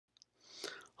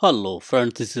Hello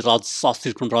friends, this is Raj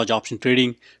Sastry from Raj Option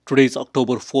Trading. Today is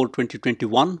October 4,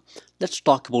 2021. Let's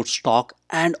talk about stock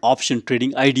and option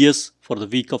trading ideas for the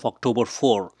week of October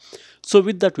 4. So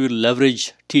with that, we'll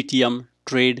leverage TTM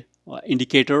trade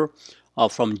indicator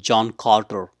from John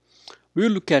Carter.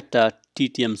 We'll look at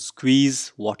TTM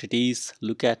Squeeze, what it is,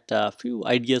 look at a few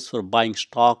ideas for buying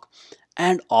stock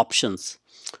and options.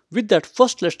 With that,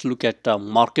 first let's look at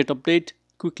market update,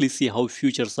 quickly see how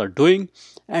futures are doing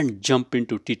and jump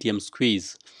into TTM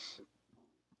Squeeze.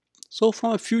 So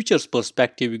from a futures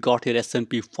perspective, we got here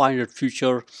S&P 500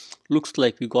 future. Looks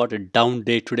like we got a down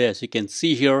day today, as you can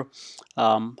see here.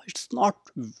 It's not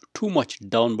too much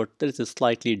down, but there is a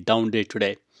slightly down day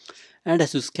today. And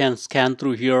as you scan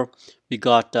through here, we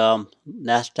got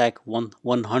Nasdaq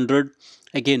 100.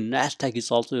 Again, Nasdaq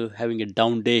is also having a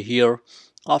down day here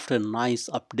after a nice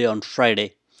up day on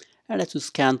Friday. And as you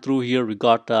scan through here, we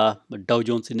got Dow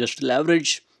Jones Industrial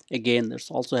Average. Again,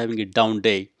 that's also having a down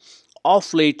day.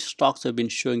 Off late, stocks have been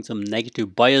showing some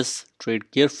negative bias.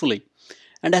 Trade carefully.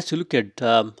 And as you look at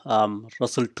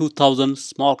Russell 2000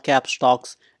 small cap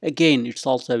stocks, again, it's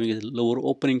also having a lower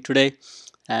opening today,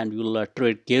 and we'll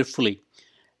trade carefully.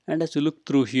 And as you look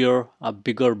through here, a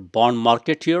bigger bond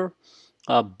market here.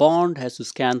 Bond, as you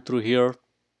scan through here,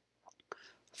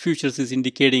 futures is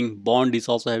indicating bond is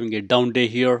also having a down day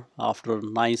here after a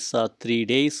nice 3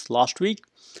 days last week.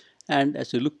 And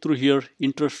as you look through here,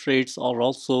 interest rates are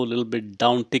also a little bit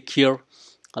down tick here.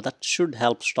 That should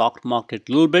help stock market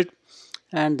a little bit.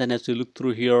 And then as you look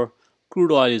through here,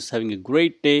 crude oil is having a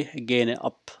great day, again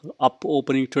up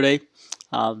opening today.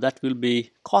 That will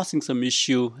be causing some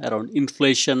issue around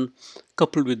inflation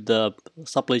coupled with the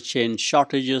supply chain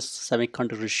shortages,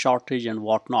 semiconductor shortage and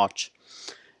whatnot.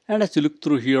 And as you look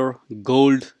through here,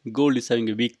 gold is having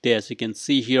a weak day, as you can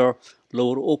see here,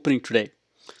 lower opening today.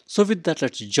 So with that,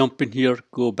 let's jump in here,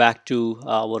 go back to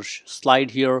our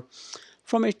slide here.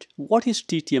 From it, what is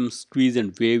TTM Squeeze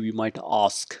and wave, you might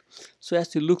ask. So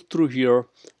as you look through here,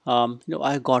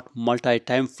 I got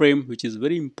multi-time frame, which is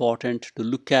very important to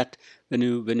look at when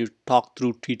you talk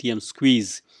through TTM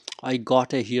Squeeze. I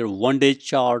got a here 1 day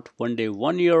chart, 1 day,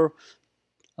 1 year,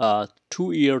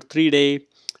 2 year, 3 day,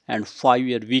 and 5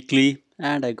 year weekly,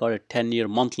 and I got a 10-year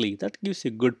monthly. That gives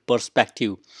you a good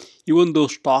perspective. Even though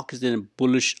stock is in a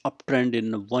bullish uptrend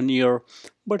in 1 year,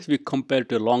 but if we compare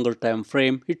to a longer time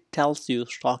frame, it tells you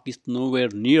stock is nowhere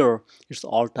near its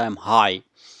all-time high.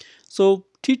 So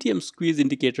TTM Squeeze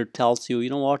indicator tells you,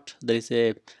 what, there is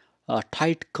a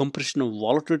tight compression of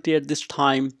volatility at this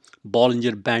time.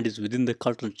 Bollinger Band is within the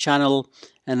current channel.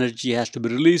 Energy has to be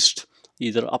released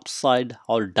either upside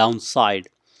or downside.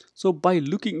 So by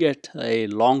looking at a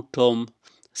long-term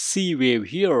C wave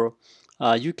here,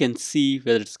 you can see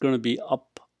whether it's going to be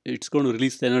up, it's going to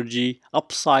release the energy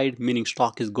upside, meaning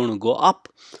stock is going to go up,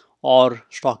 or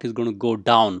stock is going to go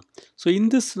down. So in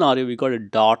this scenario, we got a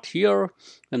dot here.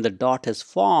 When the dot has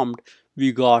formed,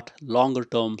 we got longer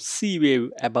term C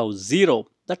wave above 0.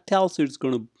 That tells you it's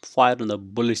going to fire on the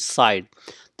bullish side.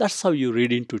 That's how you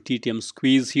read into TTM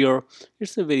Squeeze here.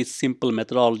 It's a very simple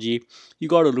methodology. You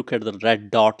got to look at the red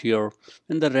dot here.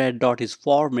 When the red dot is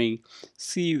forming,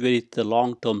 see where it's the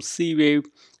long-term C wave.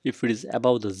 If it is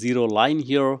above the 0 line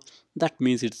here, that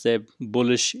means it's a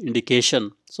bullish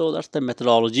indication. So that's the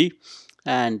methodology.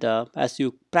 And as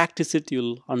you practice it,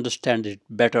 you'll understand it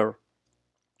better.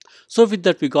 So with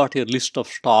that, we got a list of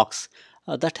stocks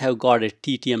that have got a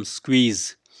TTM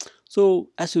Squeeze. So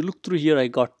as you look through here, I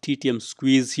got TTM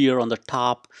Squeeze here on the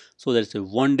top. So there's a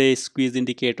 1 day squeeze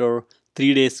indicator,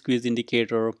 3 day squeeze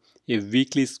indicator, a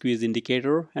weekly squeeze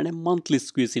indicator, and a monthly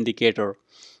squeeze indicator.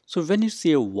 So when you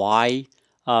see a Y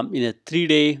in a 3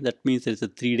 day, that means there's a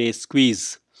 3 day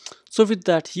squeeze. So with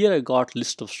that, here I got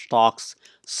list of stocks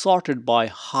sorted by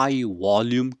high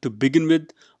volume to begin with,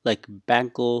 like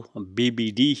BNGO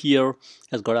BBD here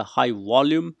has got a high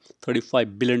volume,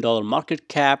 $35 billion market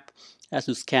cap. As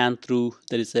you scan through,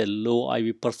 there is a low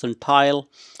IV percentile,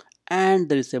 and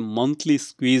there is a monthly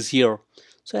squeeze here.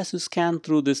 So as you scan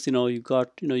through this, you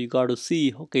got to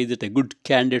see, okay, is it a good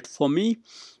candidate for me,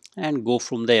 and go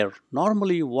from there.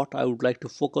 Normally, what I would like to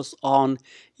focus on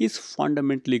is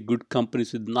fundamentally good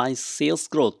companies with nice sales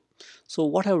growth. So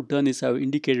what I've done is I've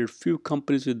indicated few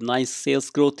companies with nice sales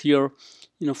growth here.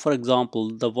 For example,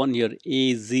 the one here,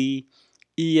 AZES,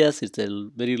 it's a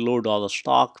very low dollar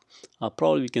stock.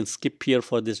 Probably we can skip here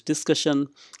for this discussion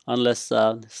unless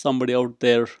somebody out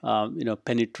there,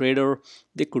 penny trader,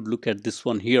 they could look at this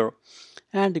one here.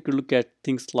 And you could look at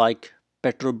things like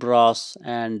Petrobras,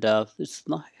 and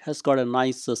has got a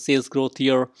nice sales growth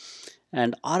here.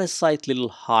 And RSI is little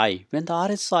high. When the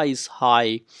RSI is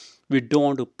high, We don't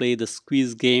want to play the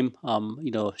squeeze game,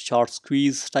 short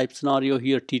squeeze type scenario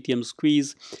here, TTM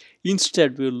squeeze.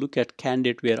 Instead, we'll look at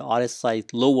candidate where RSI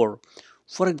is lower.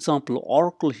 For example,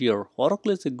 Oracle here.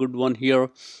 Oracle is a good one here.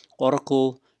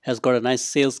 Oracle has got a nice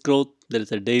sales growth. There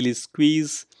is a daily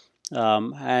squeeze,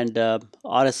 and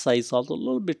RSI is also a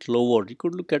little bit lower. You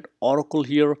could look at Oracle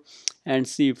here and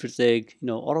see if it's a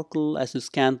Oracle. As you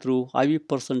scan through, IV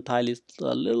percentile is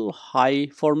a little high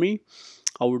for me.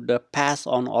 I would pass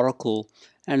on Oracle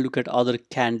and look at other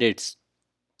candidates.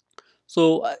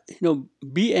 So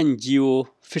BNGO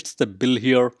fits the bill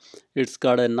here. It's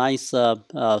got a nice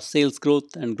sales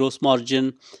growth and gross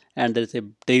margin, and there's a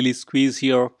daily squeeze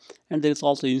here, and there's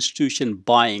also institution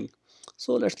buying.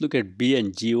 So let's look at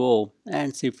BNGO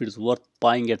and see if it's worth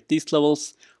buying at these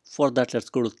levels. For that, let's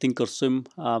go to Thinkorswim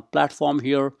platform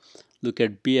here, look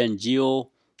at BNGO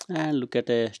and look at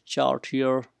a chart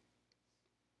here.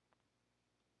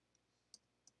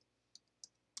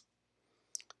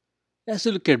 As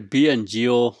you look at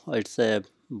BNGO, it's a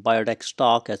biotech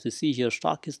stock. As you see here,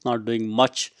 stock is not doing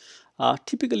much.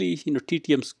 Typically,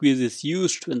 TTM squeeze is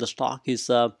used when the stock is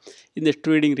in the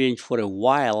trading range for a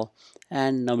while,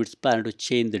 and now it's planning to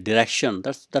change the direction.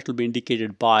 That will be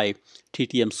indicated by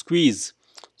TTM squeeze.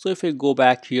 So if I go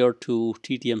back here to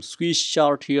TTM squeeze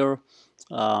chart here,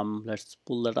 let's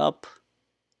pull that up.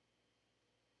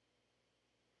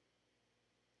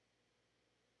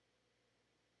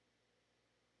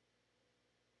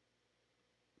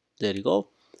 There you go.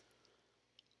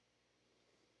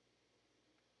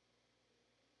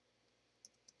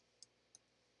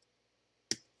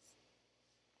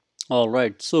 All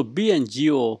right, so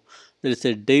BNGO, there is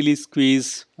a daily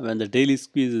squeeze. When the daily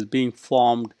squeeze is being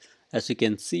formed, as you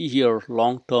can see here,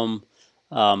 long-term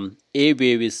A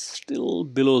wave is still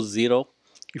below zero.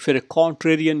 If you're a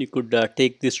contrarian, you could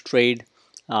take this trade,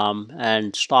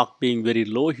 and stock being very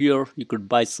low here, you could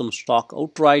buy some stock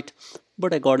outright.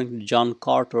 But according to John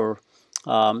Carter,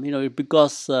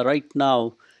 because right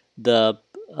now the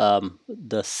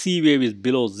C wave is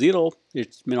below zero,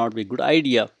 it may not be a good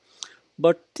idea.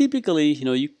 But typically,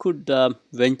 you could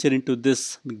venture into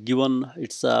this given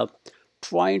it's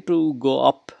trying to go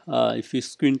up. If you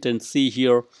squint and see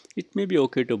here, it may be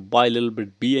okay to buy a little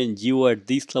bit BNGO at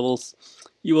these levels,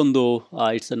 even though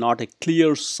it's not a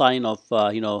clear sign of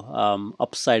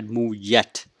upside move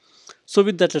yet. So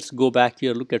with that, let's go back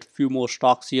here, look at a few more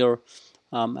stocks here.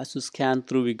 As we scan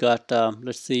through, we got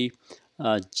let's see,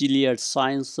 Gilead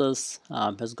Sciences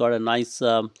has got a nice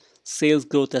sales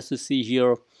growth. As you see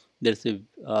here, there's a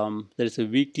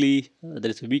weekly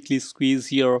squeeze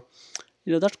here.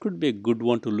 That could be a good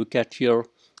one to look at here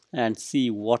and see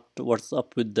what's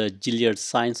up with the Gilead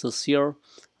Sciences here.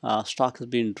 Stock has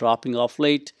been dropping off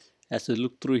late. As we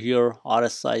look through here,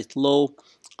 RSI is low,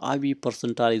 IV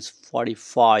percentile is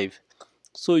 45.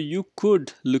 So you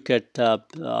could look at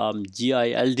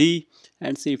GILD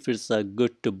and see if it's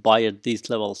good to buy at these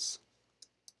levels.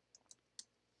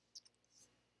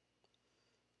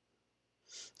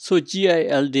 So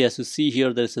GILD, as you see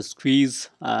here, there is a squeeze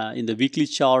in the weekly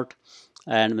chart,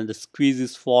 and when the squeeze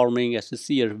is forming, as you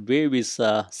see here, wave is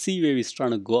C wave is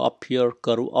trying to go up here,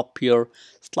 curve up here,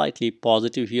 slightly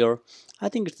positive here. I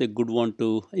think it's a good one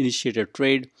to initiate a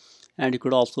trade, and you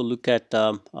could also look at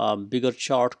a bigger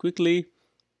chart quickly.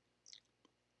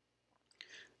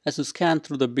 As you scan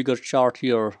through the bigger chart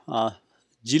here,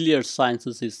 Gilead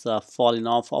Sciences is falling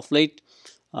off of late.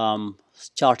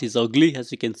 Chart is ugly,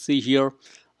 as you can see here.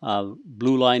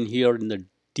 Blue line here in the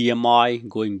DMI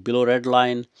going below red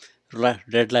line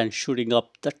shooting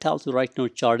up. That tells you right now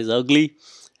chart is ugly,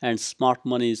 and smart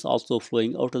money is also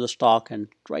flowing out of the stock, and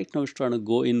right now it's trying to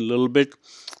go in a little bit.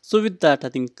 So with that, I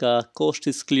think coast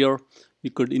is clear.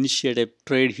 We could initiate a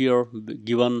trade here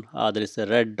given there is a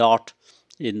red dot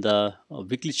in the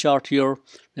weekly chart here.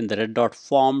 When the red dot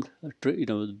formed,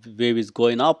 the wave is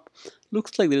going up.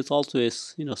 Looks like there is also a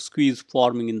squeeze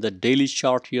forming in the daily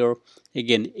chart here.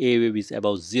 Again, A wave is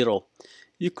above zero.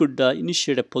 You could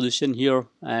initiate a position here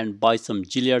and buy some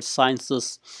Gilead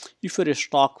Sciences. If you're a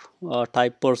stock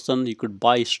type person, you could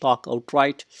buy stock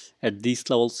outright at these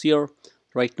levels here.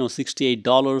 Right now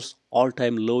 $68,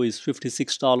 all-time low is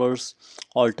 $56,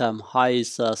 all-time high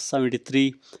is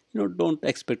 73. Don't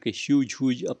expect a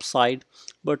huge upside,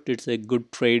 but it's a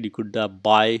good trade. You could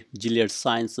buy Gilead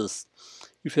Sciences.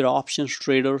 If you're an options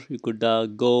trader, you could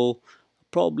go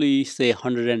probably say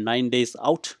 109 days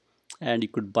out, and you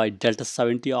could buy Delta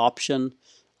 70 option.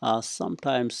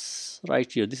 Sometimes right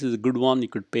here, this is a good one. You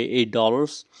could pay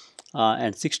 $8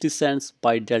 and 60 cents,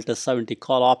 buy Delta 70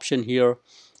 call option here.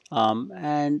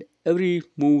 And every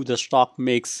move the stock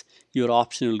makes, your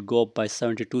option will go up by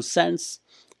 72 cents.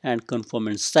 and confirm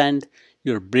and send.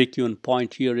 Your break-even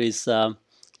point here is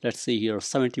let's see here,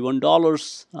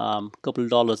 $71, couple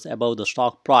dollars above the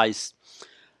stock price.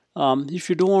 If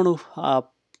you don't want to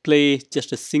play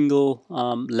just a single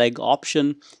leg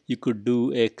option, you could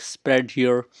do a spread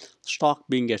here. Stock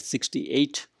being at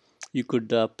 68, you could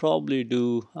probably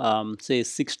do say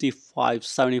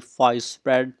 65-75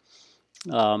 spread,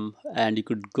 and you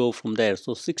could go from there.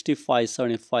 So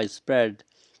 65-75 spread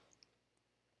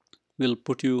will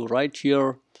put you right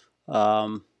here.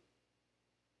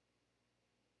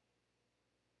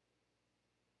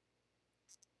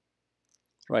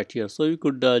 Right here, so you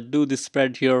could do this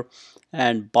spread here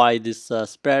and buy this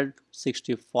spread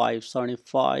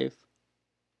 65-75.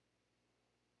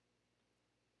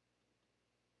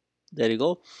 There you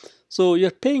go. So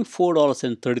you're paying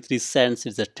 $4.33.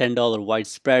 It's a $10 wide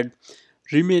spread.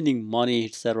 Remaining money,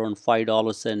 it's around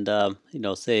 $5 and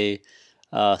say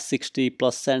 60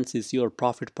 plus cents is your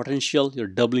profit potential. You're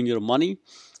doubling your money.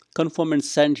 Confirm and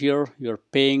send here. You're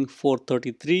paying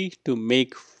 $4.33 to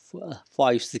make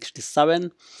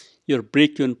 $5.67. Your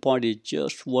break-even point is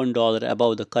just $1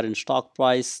 above the current stock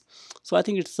price. So I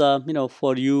think it's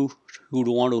for you who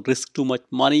don't want to risk too much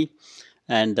money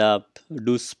and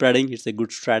do spreading, it's a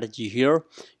good strategy here.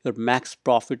 Your max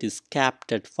profit is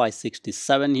capped at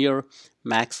 567 here.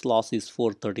 Max loss is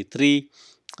 433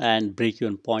 and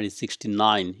break-even point is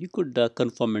 69. You could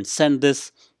confirm and send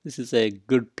this. This is a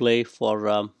good play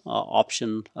for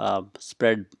option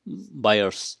spread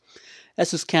buyers.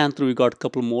 As you scan through, we got a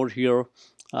couple more here,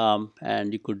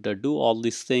 and you could do all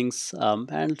these things.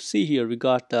 And see here, we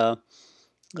got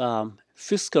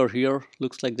Fisker here.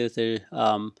 Looks like there's a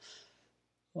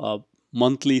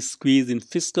monthly squeeze in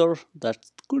Fisker. That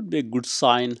could be a good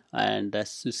sign. And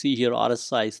as you see here,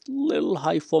 RSI is a little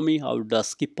high for me. I would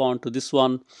skip on to this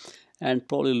one and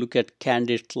probably look at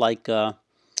candidates like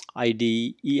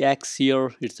IDEX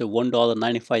here. It's a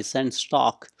 $1.95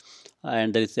 stock,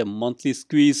 and there is a monthly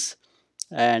squeeze.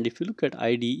 And if you look at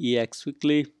IDEX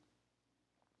quickly,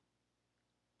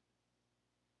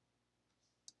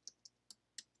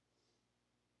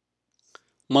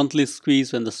 monthly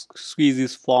squeeze, when the squeeze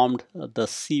is formed, the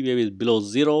C wave is below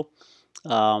zero.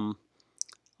 I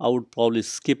would probably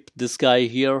skip this guy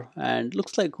here, and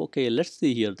looks like, okay, let's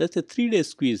see here, that's a 3-day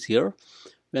squeeze here.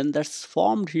 When that's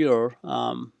formed here,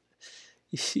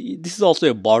 this is also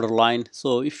a borderline.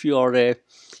 So if you are a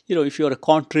if you are a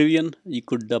contrarian, you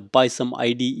could buy some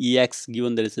IDEX,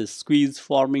 given there is a squeeze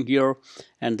forming here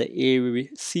and the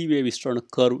C wave is trying to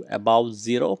curve above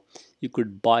zero. You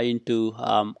could buy into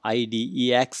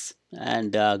IDEX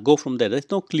and go from there.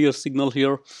 There's no clear signal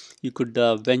here. You could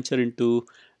venture into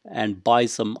and buy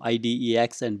some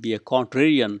IDEX and be a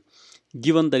contrarian,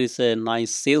 given there is a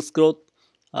nice sales growth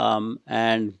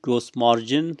and gross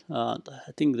margin. I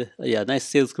think nice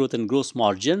sales growth and gross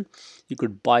margin. You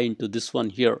could buy into this one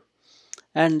here.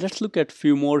 And let's look at a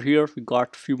few more here. We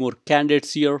got a few more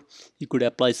candidates here. You could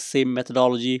apply same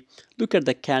methodology. Look at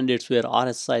the candidates where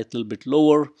RSI is a little bit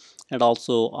lower and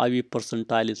also IV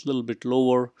percentile is a little bit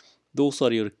lower. Those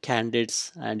are your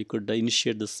candidates, and you could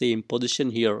initiate the same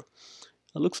position here.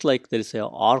 Looks like there is a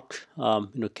ARC,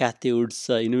 Cathodes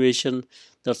innovation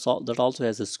that also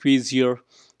has a squeeze here.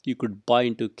 You could buy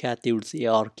into Cathodes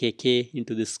ARKK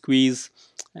into the squeeze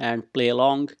and play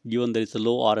along, given there is a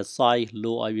low RSI,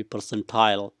 low IV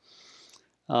percentile.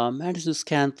 And as you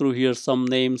scan through here some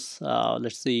names,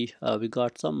 let's see, we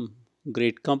got some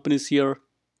great companies here.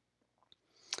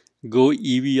 Go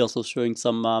EV also showing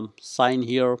some sign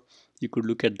here. You could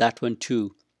look at that one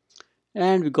too.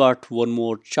 And we got one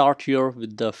more chart here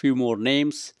with a few more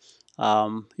names.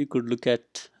 You could look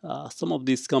at some of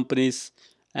these companies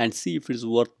and see if it's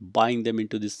worth buying them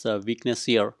into this weakness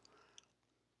here.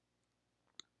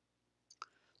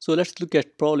 So let's look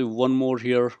at probably one more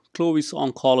here. Clovis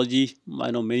Oncology. I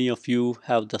know many of you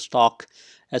have the stock.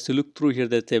 As you look through here,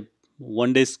 there's a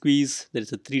 1-day squeeze.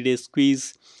 There's a 3-day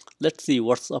squeeze. Let's see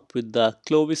what's up with the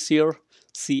Clovis here.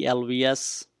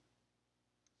 CLVS.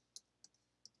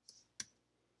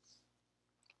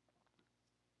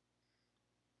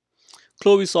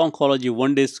 Clovis Oncology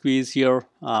 1-day squeeze here.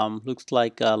 Looks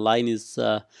like line is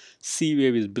C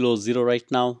wave is below zero right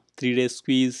now. 3-day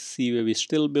squeeze, C wave is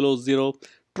still below zero.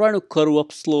 Trying to curve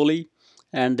up slowly,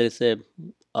 and there's a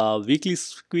weekly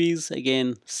squeeze.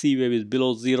 Again, C wave is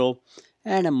below zero,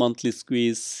 and a monthly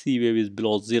squeeze, C wave is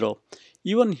below zero.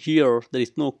 Even here, there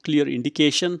is no clear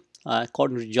indication.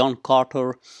 According to John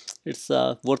Carter, it's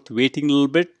worth waiting a little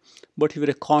bit. But if you're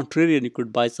a contrarian, you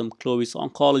could buy some Clovis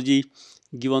Oncology.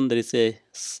 Given there is a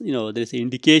there is an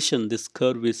indication this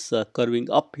curve is curving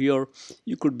up here,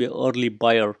 you could be an early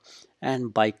buyer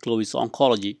and buy Clovis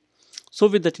Oncology. So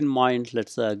with that in mind,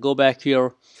 let's go back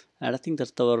here, and I think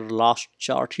that's our last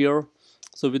chart here.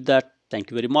 So with that, thank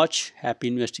you very much. Happy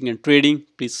investing and trading.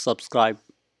 Please subscribe.